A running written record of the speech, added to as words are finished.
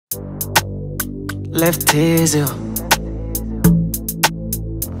Leftizzle.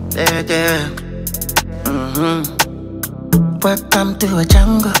 There. Welcome to a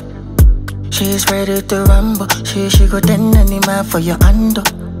jungle. She's ready to rumble. She go ten animal for your handle.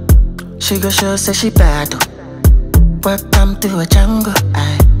 She go show say she battle. Welcome to a jungle.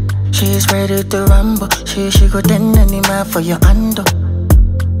 Aye. She's ready to rumble. She go ten animal for your handle.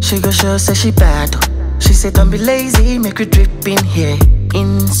 She go show say she battle. She said don't be lazy, make you drip in here.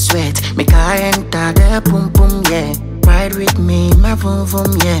 In sweat, make I enter the boom boom, yeah. Ride with me, my vroom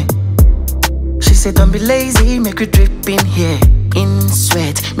vroom, yeah. She said don't be lazy, make you drip in here. In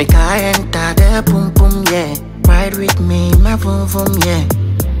sweat, make I enter the boom boom, yeah. Ride with me, my vroom vroom, yeah.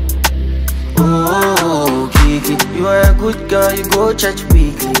 Oh, Kiki, you are a good girl, you go church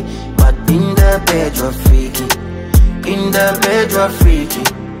weekly. But in the bed you're freaky. In the bed you're freaky.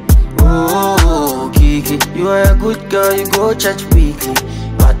 Oh, Kiki, you are a good girl, you go church weekly.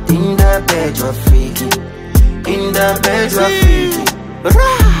 But in the bed you're freaky. In the bed you're freaky.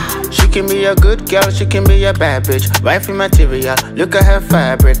 She can be a good girl, she can be a bad bitch. Wifey material, look at her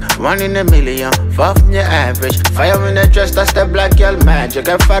fabric. 1 in a million, far from your average. Fire in the dress, that's the black girl magic.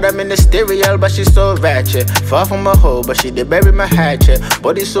 Her father ministerial, but she's so ratchet. Far from a hoe, but she did bury my hatchet.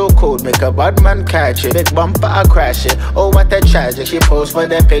 Body so cold, make a bad man catch it. Big bumper, I crash it. Oh, what a tragic. She posts for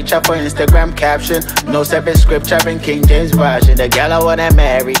the picture for Instagram caption. No separate scripture in King James version. The girl I wanna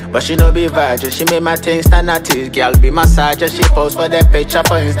marry, but she no be virgin. She made my thing stand at teeth, girl be massager. She posts for the picture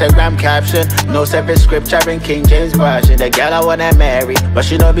for Instagram caption. No separate scripture in King James version. The girl I wanna marry, but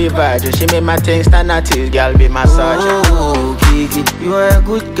she no be virgin. She made my thing stand at teeth, girl be massager. Oh, Kiki, you are a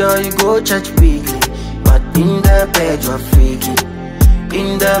good girl, you go church weekly. But in the bed you're freaky.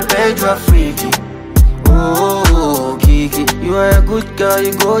 In the bed you're freaky. Oh, Kiki, you are a good girl,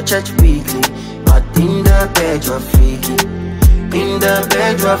 you go church weekly. But in the bed you're freaky. In the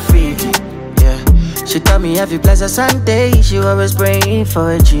bed you're freaky. She told me every blessed Sunday she always praying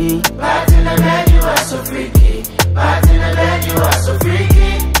for a G. But in the bed you are so freaky. But in the bed you are so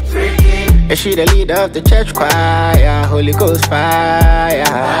freaky, freaky. Is she the leader of the church choir? Holy Ghost fire.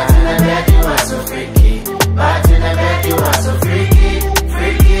 But in the bed you are so freaky. But in the bed you are so freaky,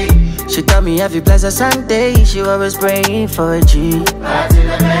 freaky. She told me every blessed Sunday she always praying for a G. But in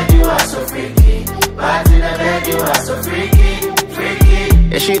the bed you are so freaky. But in the bed you are so freaky, freaky.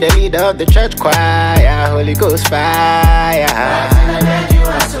 Is she the leader of the church choir? Holy Ghost fire. But in the bed you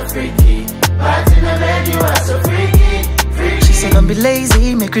are so freaky. But in the bed you are so freaky, freaky. She said don't be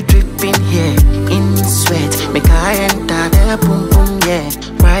lazy, make you drip in here. In sweat, make I enter the boom boom, yeah.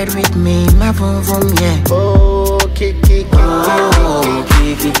 Ride with me, my vroom vroom, yeah. Oh, Kiki, oh,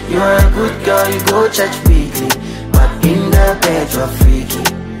 Kiki, you are a good girl, you go church weekly. But in the bed you're freaky.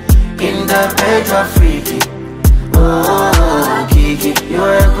 In the bed you're freaky. Oh, Kiki, you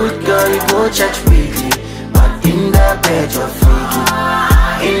are a good girl, you go church weekly. But in the bed you're freaky.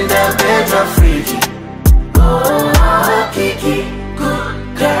 In the bed you're freaky. Oh, Kiki,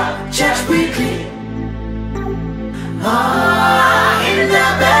 good girl, church weekly. Oh, in the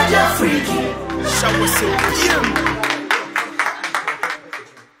bed you're freaky. Shawerz Ebiem.